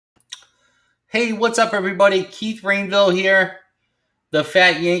Hey, what's up, everybody? Keith Rainville here, the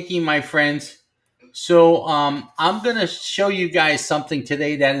Fat Yankee, my friends. So, I'm going to show you guys something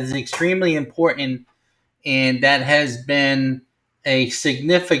today that is extremely important and that has been a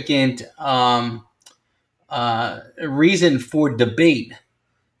significant reason for debate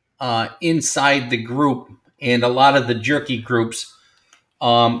inside the group and a lot of the jerky groups.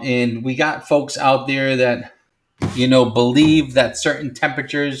 And we got folks out there that, believe that certain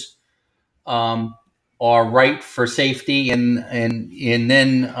temperatures are right for safety, and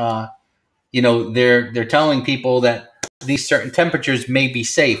then they're telling people that these certain temperatures may be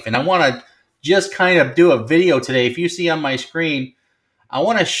safe. And I want to just kind of do a video today. If you see on my screen, I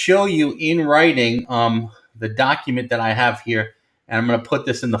want to show you in writing the document that I have here, and I'm going to put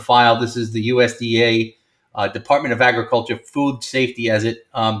this in the file. This is the USDA Department of Agriculture Food Safety as it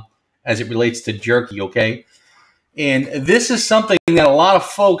relates to jerky. Okay. And this is something that a lot of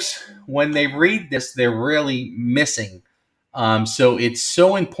folks, when they read this, they're really missing. So it's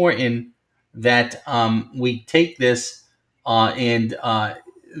so important that we take this and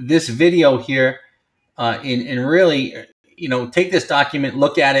this video here and really, take this document,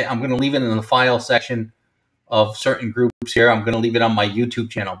 look at it. I'm going to leave it in the file section of certain groups here. I'm going to leave it on my YouTube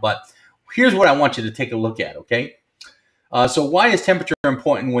channel. But here's what I want you to take a look at, okay? So why is temperature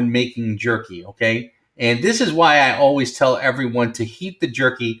important when making jerky, okay? And this is why I always tell everyone to heat the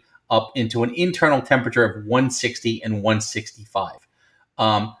jerky up into an internal temperature of 160 and 165.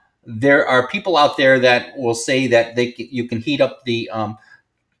 There are people out there that will say that you can heat up the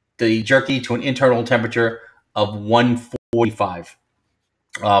jerky to an internal temperature of 145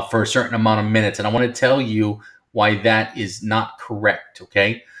 for a certain amount of minutes. And I want to tell you why that is not correct,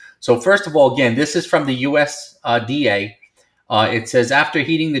 okay? So first of all, again, this is from the USDA. It says after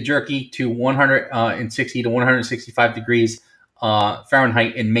heating the jerky to 160 to 165 degrees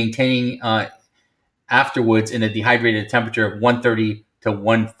Fahrenheit and maintaining afterwards in a dehydrated temperature of 130 to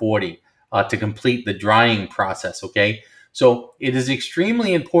 140 to complete the drying process. Okay, so it is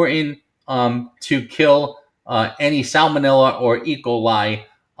extremely important to kill any salmonella or E. coli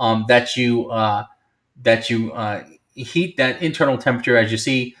that you heat that internal temperature. As you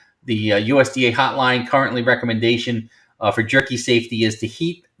see, the USDA hotline currently recommendation for jerky safety is to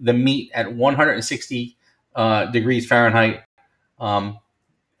heat the meat at 160 degrees Fahrenheit, and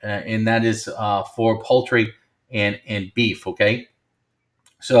that is for poultry and beef, okay?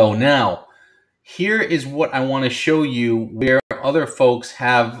 So now, here is what I want to show you where other folks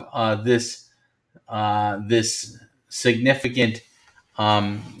have this significant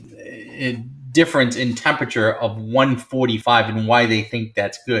difference in temperature of 145 and why they think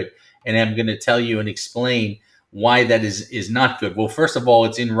that's good. And I'm going to tell you and explain why that is not good. Well, first of all,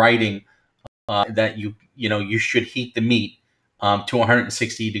 it's in writing that you should heat the meat to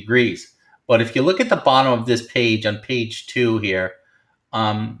 160 degrees. But if you look at the bottom of this page, on page 2 here,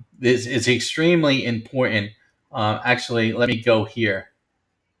 this is extremely important. Actually, let me go here.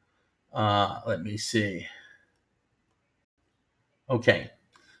 Let me see. Okay.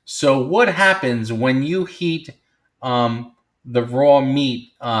 So what happens when you heat the raw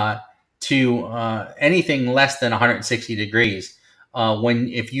meat to anything less than 160 degrees?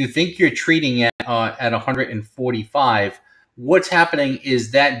 If you think you're treating it at 145, what's happening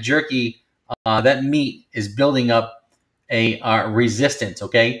is that jerky, that meat is building up a resistance,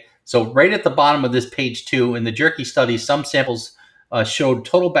 okay? So right at the bottom of this page 2, in the jerky study, some samples showed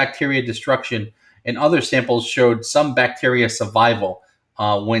total bacteria destruction and other samples showed some bacteria survival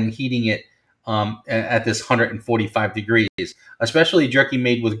when heating it at this 145 degrees, especially jerky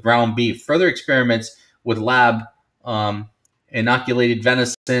made with ground beef. Further experiments with lab inoculated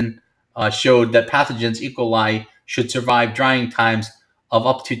venison showed that pathogens E. coli should survive drying times of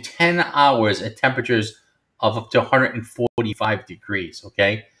up to 10 hours at temperatures of up to 145 degrees,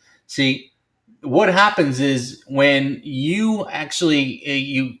 okay? See, what happens is when you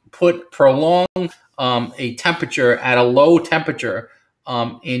actually prolong a temperature at a low temperature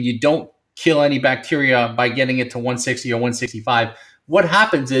and you don't kill any bacteria by getting it to 160 or 165, what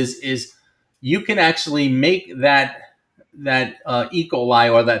happens is you can actually make that E. coli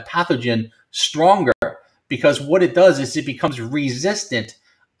or that pathogen stronger, because what it does is it becomes resistant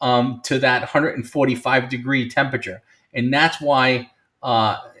to that 145 degree temperature, and that's why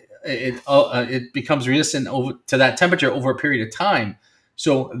it becomes resistant to that temperature over a period of time.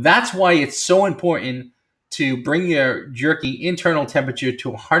 So that's why it's so important to bring your jerky internal temperature to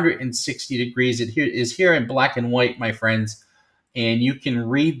 160 degrees. It is here in black and white, my friends, and you can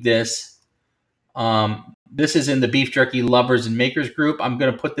read this. This is in the Beef Jerky Lovers and Makers group. I'm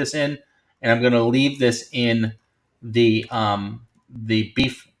going to put this in, and I'm going to leave this in the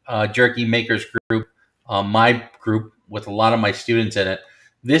Beef jerky makers group, my group with a lot of my students in it.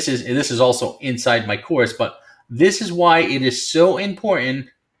 This is also inside my course, but this is why it is so important.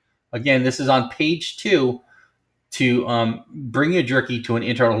 Again, this is on page 2, to bring your jerky to an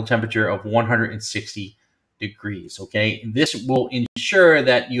internal temperature of 160 degrees. Okay, this will ensure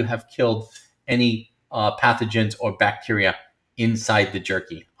that you have killed any pathogens or bacteria inside the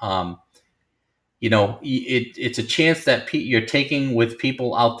jerky. You know, it's a chance that you're taking with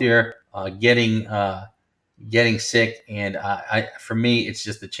people out there getting sick, and for me, it's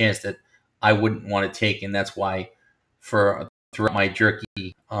just a chance that I wouldn't want to take, and that's why throughout my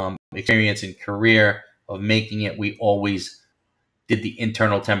jerky experience and career of making it, we always did the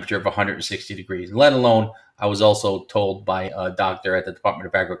internal temperature of 160 degrees. Let alone, I was also told by a doctor at the Department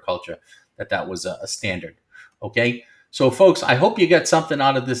of Agriculture that that was a standard. Okay, so folks, I hope you got something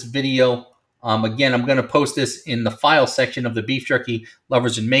out of this video. Again, I'm going to post this in the file section of the Beef Jerky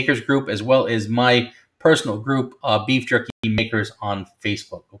Lovers and Makers group, as well as my personal group, Beef Jerky Makers, on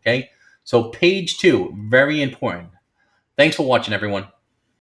Facebook. Okay, so page 2, very important. Thanks for watching, everyone.